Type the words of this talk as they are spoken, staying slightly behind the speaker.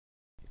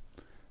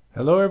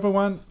Hello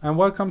everyone and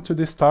welcome to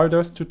this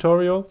Stardust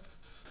tutorial.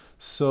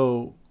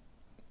 So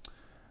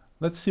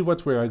let's see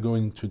what we are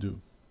going to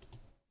do.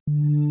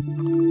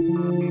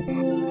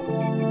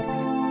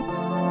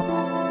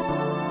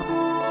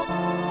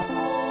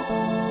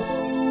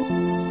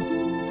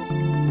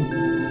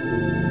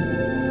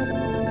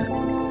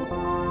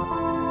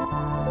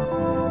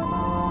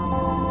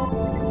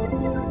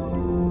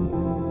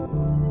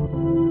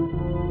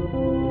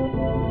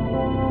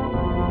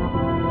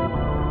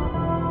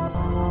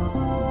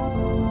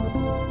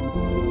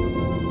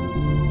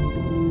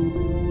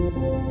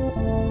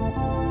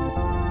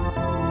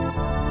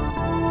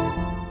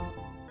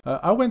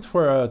 I went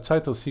for a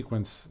title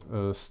sequence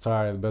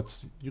style,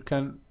 but you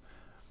can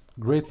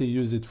greatly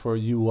use it for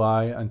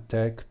UI and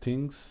tech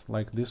things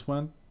like this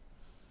one.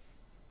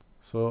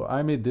 So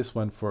I made this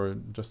one for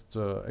just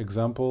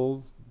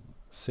example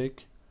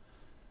sake.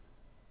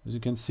 As you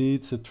can see,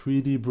 it's a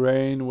 3D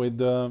brain with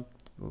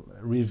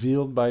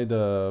revealed by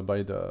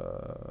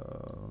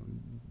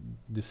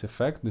this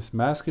effect, this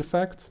mask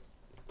effect.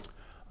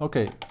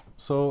 Okay,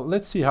 so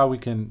let's see how we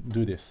can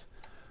do this.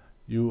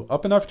 You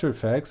open After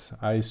Effects.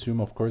 I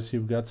assume, of course,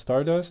 you've got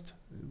Stardust.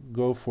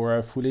 Go for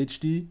a full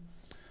HD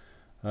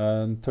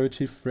and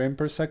 30 frames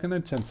per second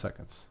and 10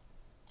 seconds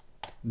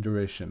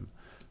duration.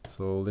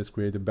 So let's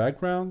create a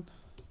background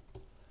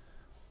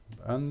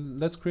and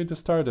let's create the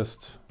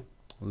Stardust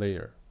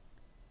layer.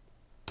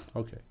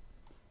 Okay,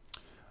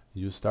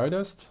 use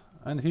Stardust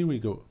and here we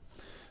go.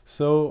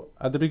 So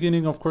at the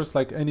beginning, of course,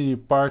 like any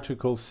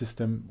particle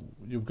system,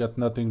 you've got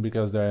nothing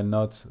because they are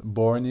not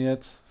born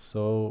yet.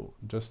 So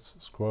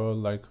just scroll,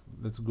 like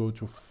let's go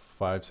to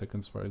 5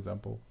 seconds, for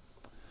example.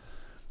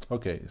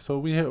 Okay, so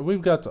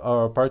we've got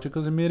our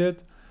particles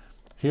emitted.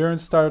 Here in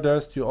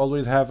Stardust, you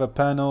always have a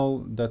panel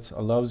that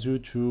allows you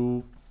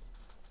to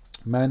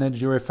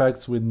manage your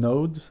effects with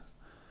nodes.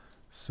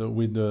 So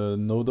with the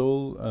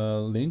nodal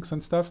links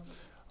and stuff.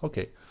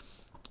 Okay,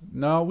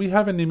 now we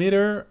have an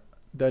emitter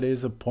that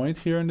is a point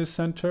here in the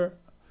center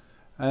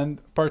and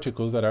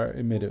particles that are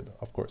emitted,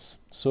 of course.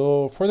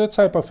 So for the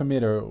type of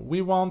emitter,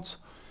 we want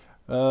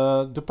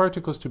the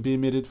particles to be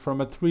emitted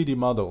from a 3D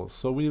model.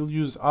 So we'll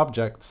use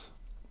objects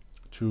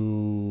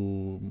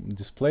to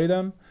display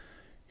them.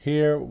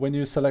 Here, when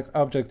you select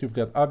object, you've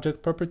got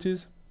object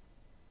properties.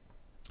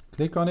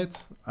 Click on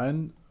it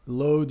and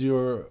load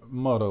your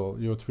model,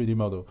 your 3D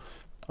model.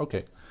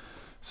 Okay,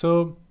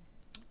 so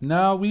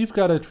now we've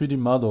got a 3D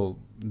model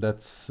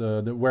that's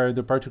where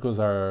the particles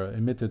are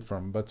emitted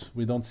from, but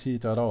we don't see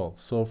it at all.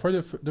 So for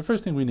the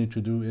first thing we need to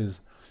do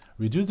is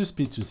reduce the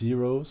speed to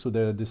 0 so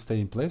that they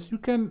stay in place. You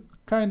can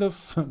kind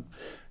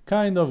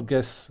of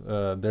guess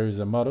there is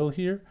a model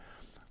here.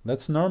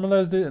 Let's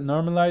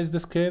normalize the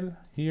scale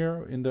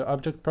here in the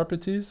object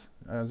properties.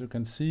 As you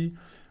can see,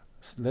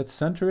 let's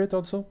center it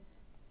also.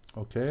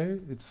 Okay,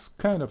 it's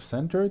kind of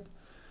centered,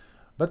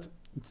 but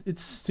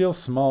it's still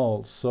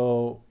small.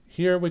 So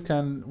here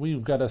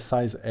we've got a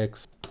size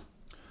X.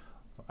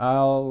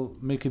 I'll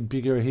make it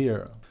bigger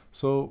here.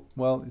 So,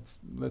 well,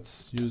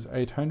 let's use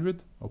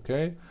 800.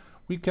 Okay,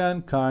 we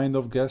can kind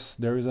of guess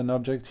there is an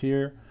object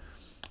here.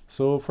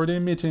 So for the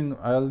emitting,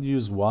 I'll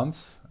use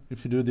once.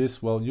 If you do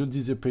this, well, you'll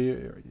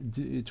disappear.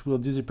 It will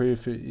disappear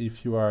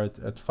if you are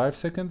at 5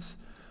 seconds.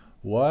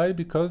 Why?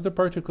 Because the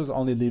particles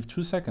only live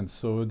 2 seconds,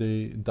 so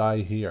they die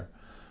here.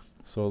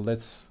 So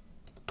let's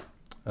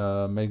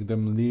make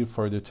them live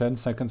for the 10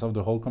 seconds of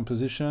the whole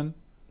composition.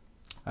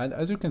 And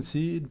as you can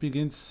see, it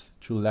begins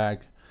to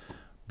lag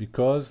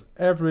because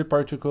every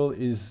particle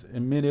is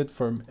emitted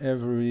from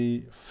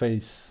every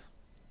face.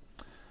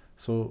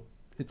 So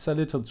it's a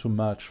little too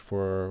much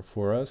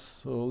for us.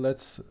 So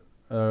let's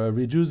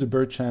reduce the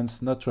bird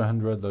chance, not to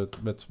 100,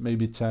 but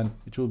maybe 10.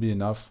 It will be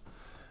enough.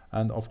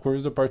 And of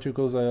course, the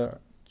particles are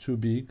too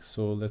big,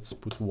 so let's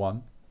put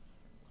 1.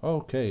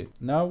 Okay,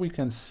 now we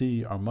can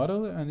see our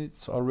model, and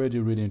it's already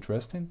really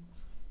interesting.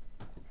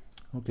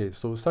 Okay,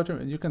 so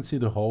starting, you can see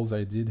the holes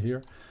I did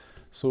here.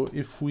 So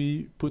if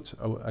we put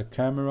a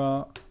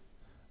camera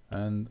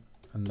and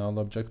a null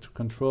object to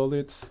control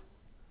it,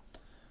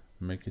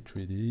 make it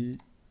 3D.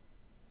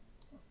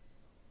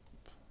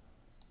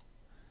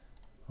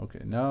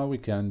 Okay, now we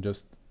can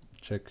just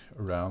check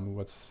around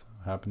what's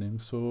happening.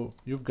 So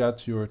you've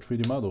got your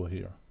 3D model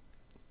here.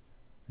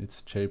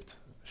 It's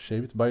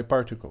shaped by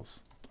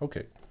particles.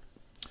 Okay,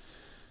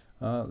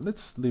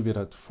 let's leave it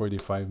at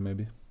 45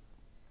 maybe.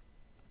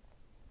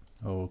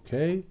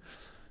 Okay,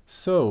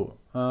 so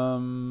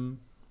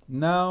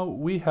now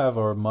we have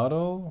our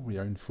model. We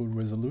are in full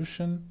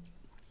resolution.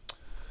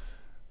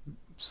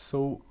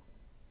 So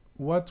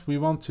what we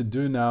want to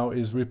do now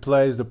is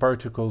replace the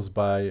particles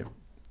by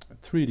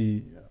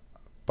 3D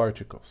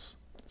particles.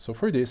 So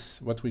for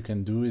this, what we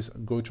can do is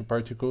go to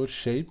particle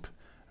shape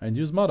and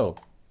use model.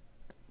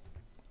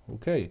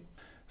 Okay,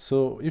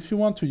 so if you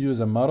want to use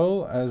a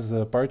model as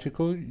a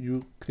particle,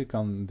 you click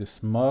on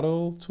this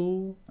model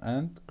tool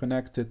and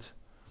connect it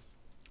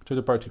to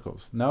the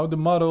particles. Now the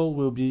model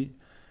will be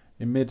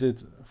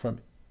emitted from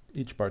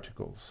each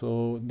particle.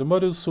 So the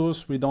model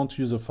source, we don't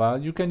use a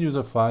file. You can use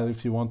a file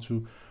if you want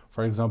to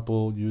for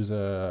example, use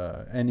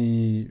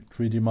any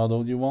 3D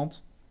model you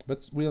want,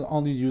 but we'll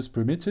only use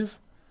primitive.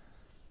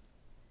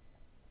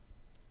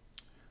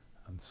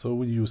 And so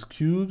we use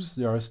cubes.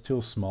 They are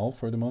still small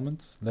for the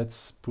moment.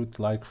 Let's put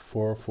like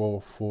 4,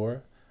 4,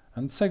 4.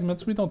 And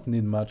segments, we don't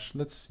need much.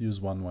 Let's use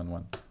 1, 1,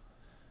 1.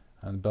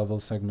 And bevel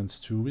segments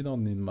too, we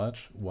don't need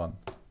much, 1.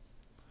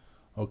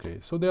 Okay,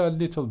 so they are a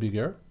little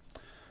bigger.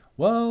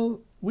 Well,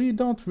 we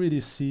don't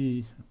really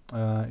see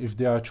if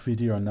they are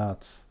 3D or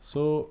not.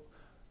 So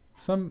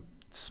some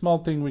small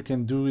thing we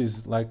can do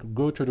is like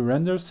go to the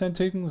render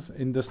settings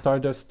in the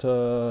Stardust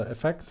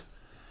effect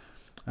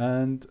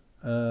and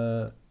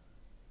turn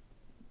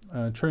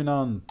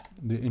on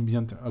the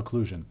ambient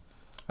occlusion.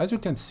 As you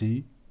can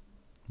see,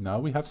 now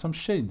we have some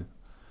shade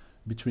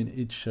between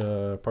each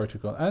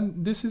particle,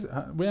 and this is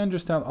we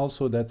understand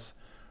also that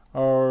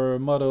our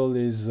model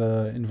is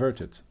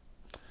inverted.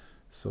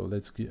 So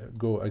let's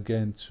go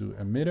again to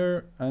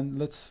emitter and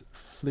let's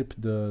flip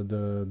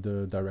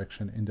the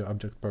direction in the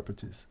object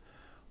properties.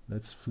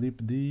 Let's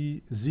flip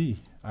the Z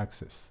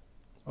axis.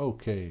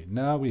 Okay,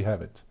 now we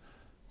have it.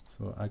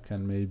 So I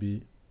can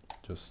maybe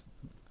just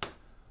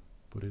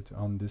put it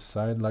on this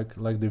side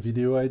like the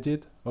video I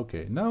did.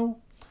 Okay, now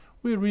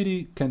we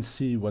really can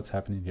see what's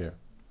happening here.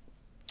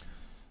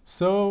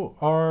 So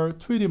our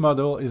 3D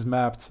model is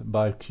mapped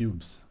by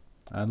cubes,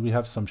 and we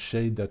have some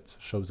shade that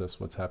shows us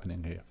what's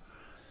happening here.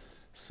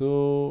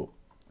 So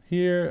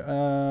here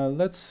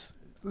let's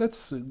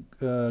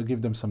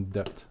give them some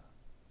depth.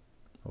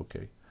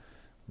 Okay,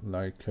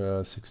 like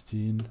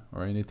 16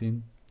 or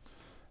anything.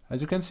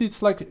 As you can see,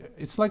 it's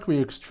like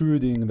we're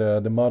extruding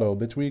the model,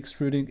 but we're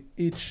extruding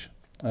each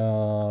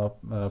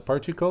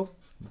particle.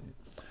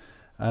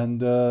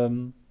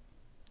 And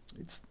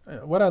it's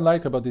what I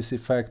like about this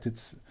effect.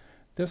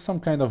 There's some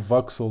kind of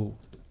voxel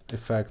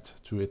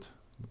effect to it,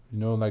 you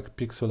know, like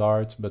pixel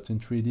art but in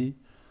 3D.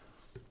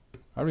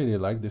 I really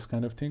like this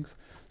kind of things.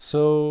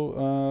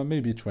 So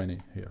maybe 20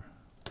 here.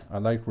 I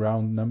like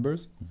round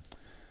numbers.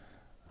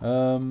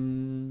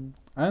 And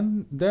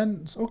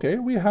then, okay,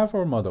 we have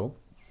our model.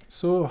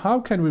 So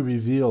how can we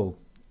reveal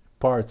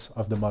parts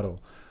of the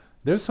model?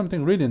 There's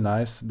something really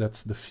nice.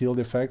 That's the field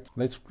effect.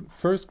 Let's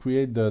first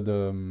create the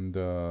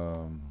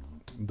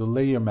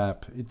layer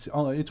map.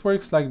 It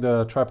works like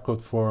the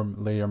trapcode form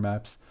layer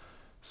maps.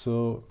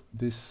 So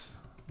this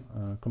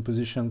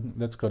composition,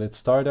 let's call it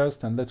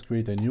Stardust, and let's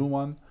create a new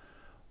one.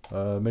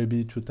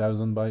 Maybe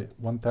 2000 by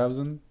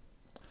 1000.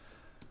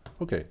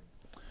 Okay,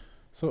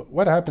 so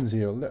what happens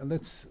here?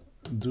 Let's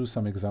do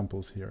some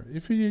examples here.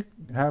 If we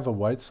have a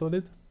white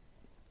solid,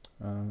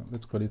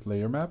 let's call it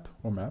layer map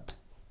or map,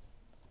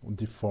 or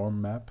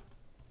deform map,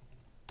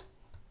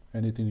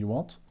 anything you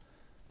want.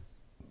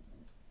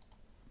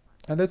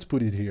 And let's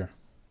put it here.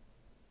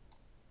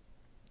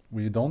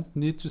 We don't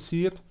need to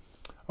see it.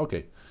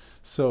 Okay,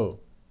 so,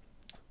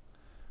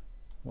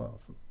 well,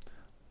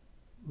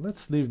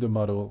 let's leave the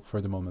model for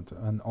the moment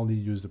and only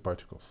use the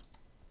particles.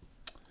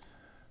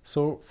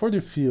 So for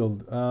the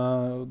field,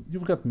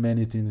 you've got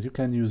many things. You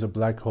can use a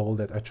black hole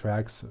that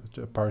attracts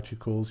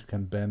particles. You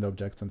can bend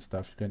objects and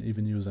stuff. You can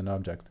even use an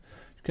object.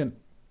 You can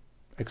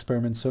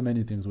experiment so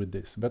many things with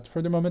this. But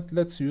for the moment,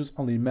 let's use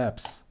only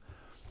maps.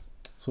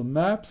 So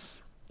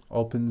maps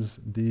opens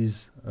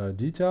these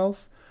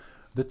details.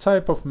 The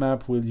type of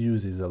map we'll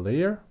use is a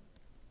layer.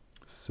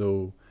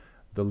 So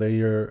the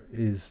layer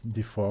is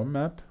deform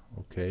map.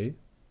 Okay.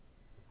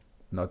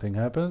 Nothing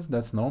happens.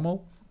 That's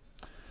normal.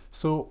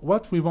 So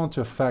what we want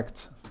to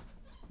affect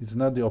is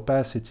not the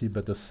opacity,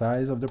 but the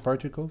size of the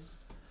particles.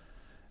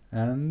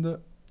 And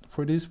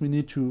for this, we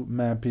need to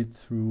map it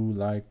through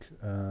like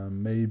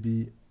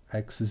maybe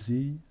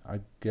XZ, I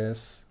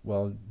guess.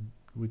 Well,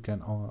 we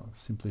can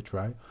simply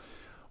try.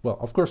 Well,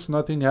 of course,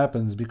 nothing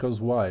happens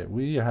because why?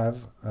 We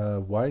have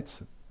a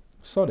white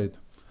solid.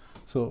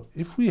 So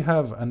if we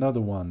have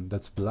another one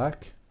that's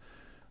black,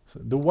 so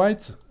the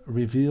white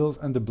reveals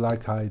and the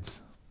black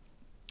hides.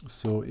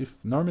 So if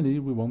normally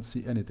we won't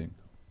see anything.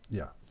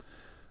 Yeah.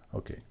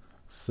 Okay.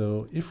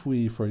 So if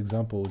we, for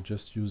example,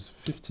 just use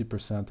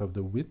 50% of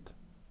the width,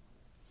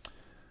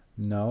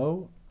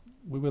 now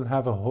we will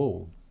have a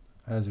hole,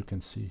 as you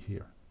can see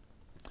here.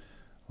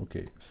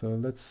 Okay, so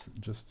let's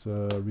just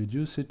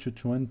reduce it to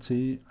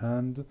 20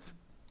 and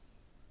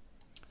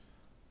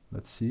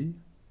let's see.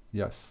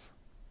 Yes.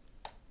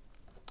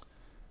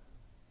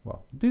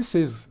 Well, this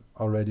is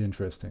already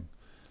interesting.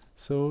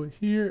 So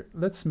here,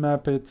 let's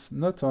map it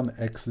not on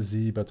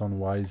XZ, but on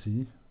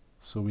YZ.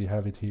 So we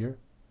have it here.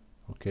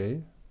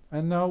 Okay.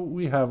 And now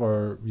we have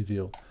our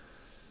reveal.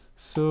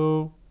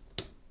 So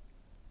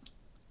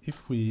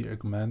if we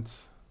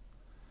augment,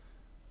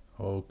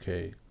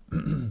 okay.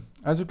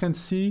 As you can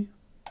see,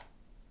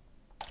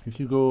 if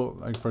you go,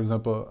 like, for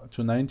example,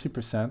 to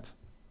 90%,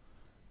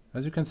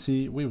 as you can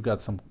see, we've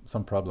got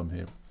some problem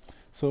here.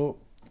 So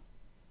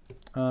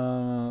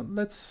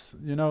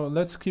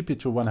let's keep it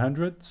to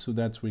 100 so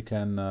that we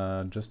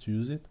can just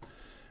use it.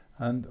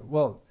 And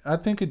well, I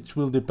think it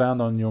will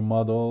depend on your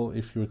model.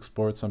 If you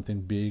export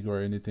something big or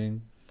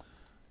anything,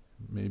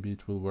 maybe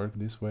it will work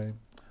this way.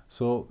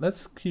 So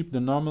let's keep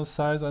the normal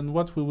size, and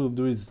what we will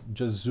do is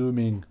just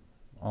zooming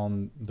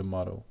on the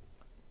model.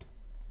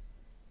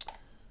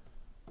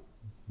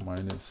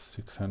 Minus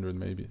 600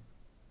 maybe.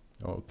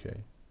 Okay.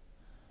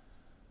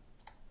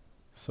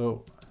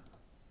 So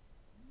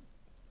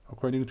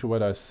according to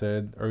what I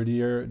said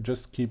earlier,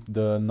 just keep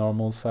the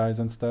normal size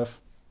and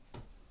stuff,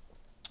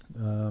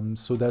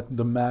 so that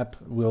the map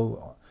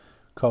will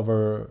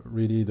cover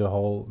really the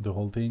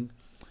whole thing.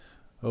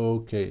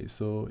 Okay,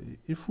 so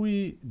if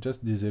we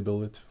just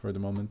disable it for the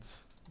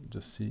moment,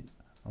 just see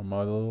our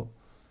model.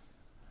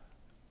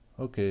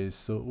 Okay,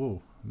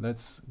 so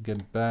let's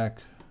get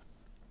back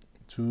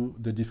to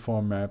the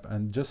deform map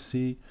and just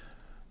see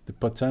the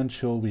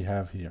potential we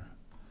have here.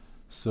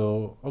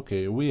 So,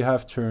 okay, we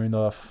have turned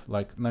off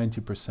like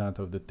 90%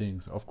 of the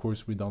things. Of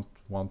course, we don't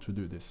want to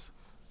do this.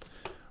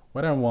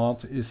 What I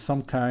want is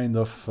some kind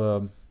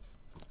of,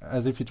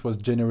 as if it was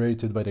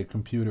generated by the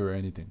computer or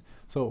anything.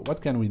 So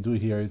what can we do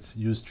here? It's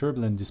use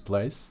turbulent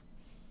displace.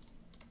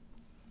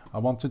 I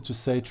wanted to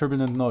say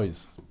turbulent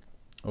noise.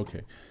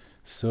 Okay,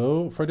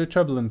 so for the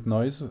turbulent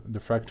noise, the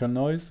fractal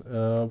noise,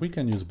 we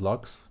can use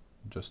blocks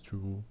just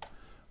to,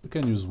 we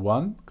can use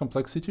 1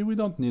 complexity. We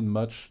don't need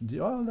much.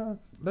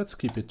 Let's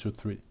keep it to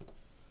 3.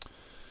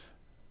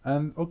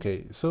 And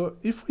okay, so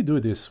if we do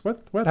this,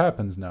 what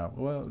happens now?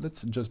 Well,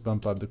 let's just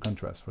bump up the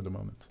contrast for the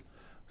moment.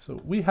 So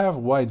we have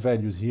white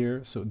values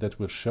here, so that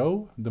will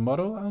show the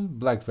model, and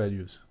black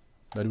values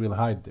that will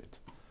hide it.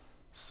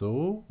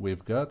 So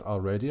we've got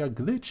already a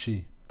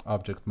glitchy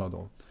object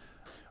model.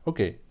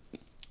 Okay,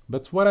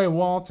 but what I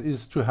want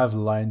is to have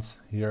lines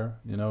here,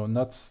 you know,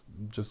 not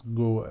just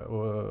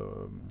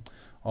go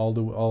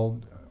all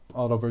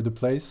over the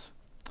place.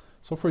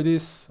 So for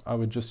this, I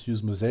would just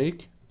use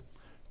mosaic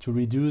to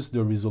reduce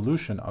the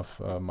resolution of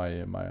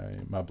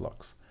my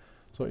blocks.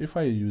 So if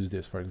I use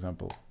this, for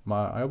example,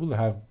 I will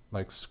have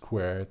like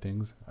square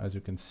things, as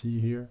you can see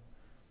here.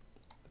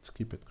 Let's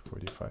keep it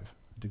 45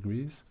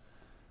 degrees.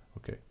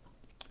 Okay.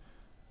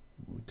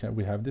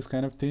 We have this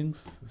kind of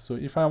things. So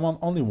if I want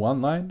only one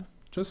line,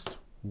 just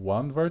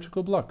one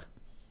vertical block.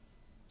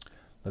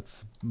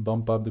 Let's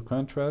bump up the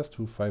contrast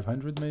to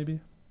 500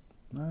 maybe.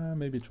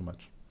 Maybe too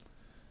much.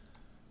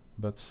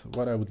 But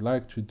what I would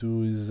like to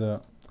do is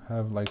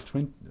have like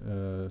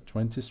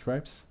 20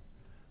 stripes.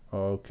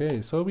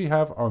 Okay, so we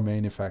have our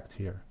main effect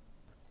here.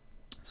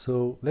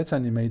 So let's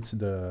animate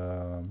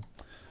the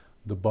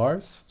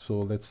bars. So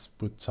let's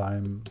put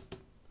time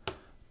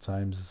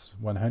times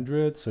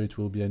 100, so it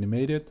will be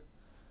animated,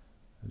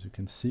 as you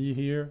can see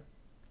here.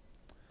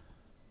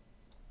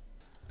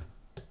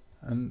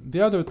 And the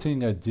other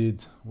thing I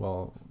did,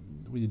 well,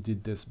 we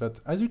did this, but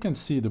as you can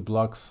see, the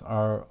blocks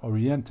are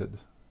oriented.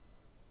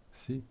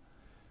 See,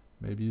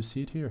 maybe you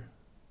see it here.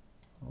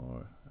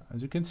 Or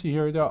as you can see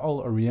here, they are all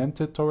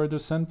oriented toward the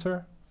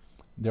center.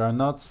 They are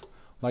not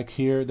like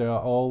here, they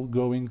are all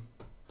going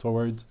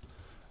towards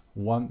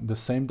the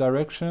same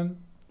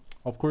direction.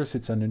 Of course,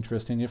 it's an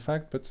interesting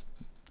effect, but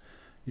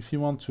if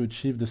you want to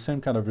achieve the same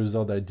kind of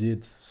result I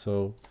did,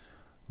 so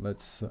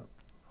let's,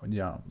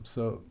 yeah,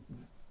 so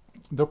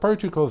the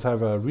particles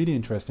have a really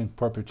interesting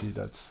property,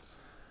 that's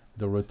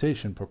the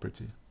rotation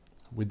property.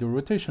 With the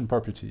rotation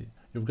property,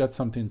 you've got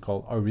something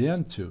called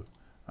orient to,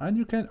 and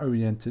you can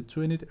orient it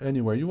to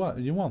anywhere you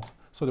want.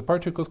 So the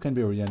particles can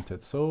be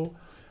oriented. So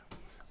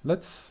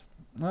let's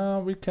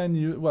we can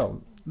use,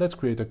 well, let's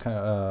create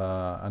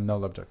a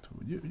null object.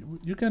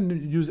 You can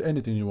use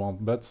anything you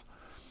want, but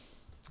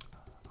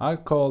I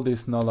call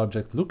this null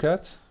object look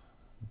at,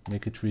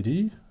 make it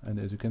 3D, and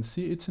as you can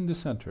see, it's in the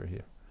center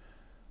here.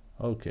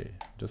 Okay,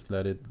 just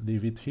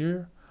leave it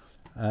here,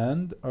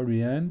 and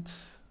orient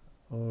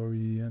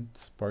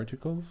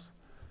particles.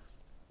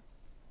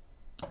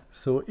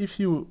 So if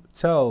you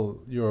tell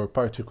your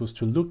particles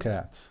to look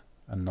at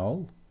a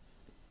null,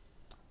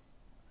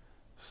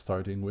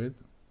 starting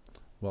with,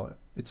 well,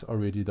 it's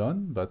already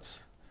done,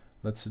 but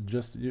let's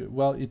just,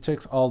 well, it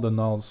takes all the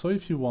nulls. So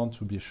if you want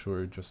to be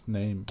sure, just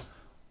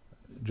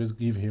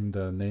give him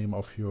the name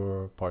of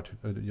your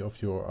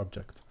of your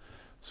object.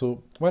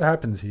 So what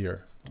happens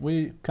here?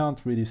 We can't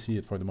really see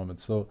it for the moment.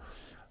 So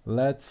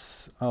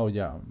let's, oh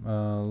yeah,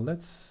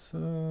 let's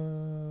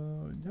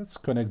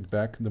connect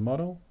back the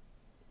model.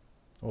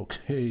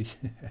 Okay,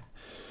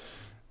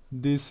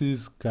 this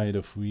is kind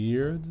of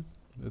weird,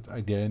 but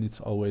again, it's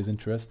always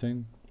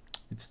interesting.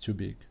 It's too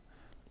big.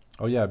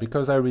 Oh yeah,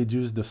 because I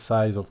reduced the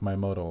size of my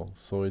model,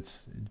 so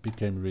it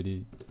became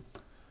really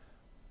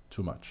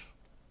too much.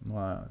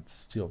 It's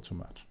still too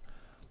much.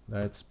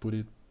 Let's put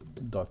it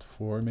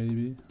 0.4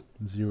 maybe,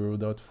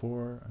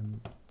 0.4 and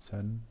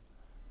 10.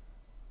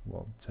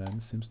 Well, 10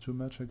 seems too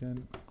much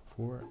again.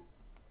 4.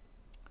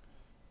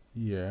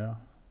 Yeah.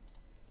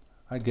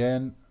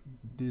 Again,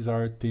 these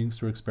are things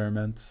to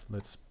experiment.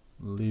 Let's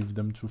leave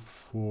them to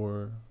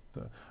 4.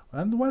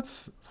 And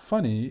what's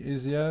funny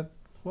is, yeah,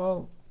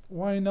 well,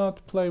 why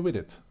not play with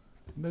it?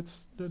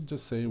 Let's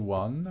just say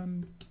 1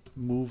 and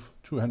move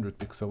 200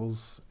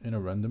 pixels in a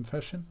random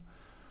fashion.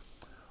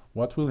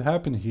 What will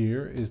happen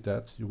here is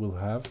that you will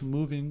have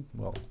moving,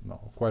 well,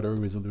 no, quarter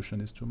resolution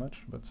is too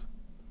much, but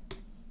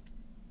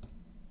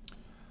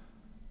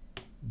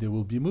they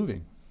will be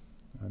moving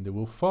and they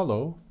will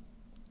follow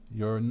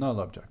your null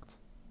object.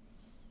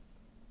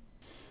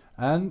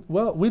 And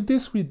well, with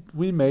this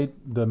we made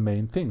the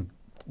main thing.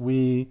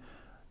 We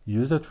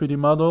used a 3D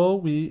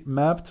model, we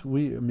mapped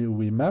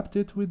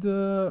it with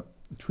the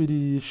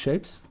 3D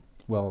shapes.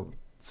 Well,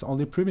 it's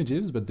only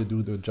primitives, but they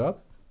do the job.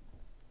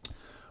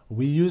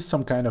 We use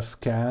some kind of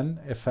scan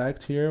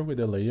effect here with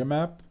a layer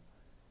map.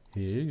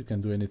 Here you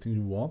can do anything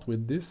you want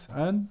with this,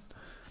 and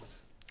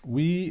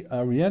we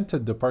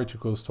oriented the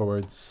particles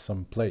towards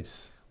some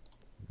place,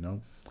 you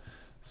know.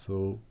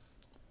 So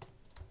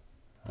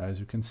as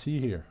you can see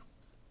here,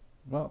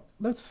 well,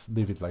 let's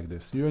leave it like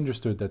this. You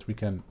understood that we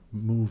can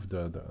move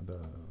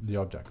the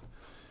object.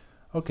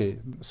 Okay,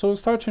 so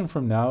starting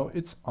from now,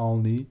 it's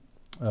only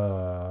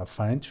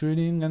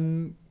fine-tuning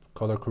and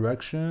color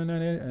correction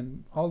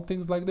and all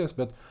things like this.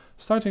 But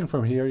starting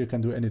from here, you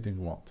can do anything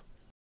you want.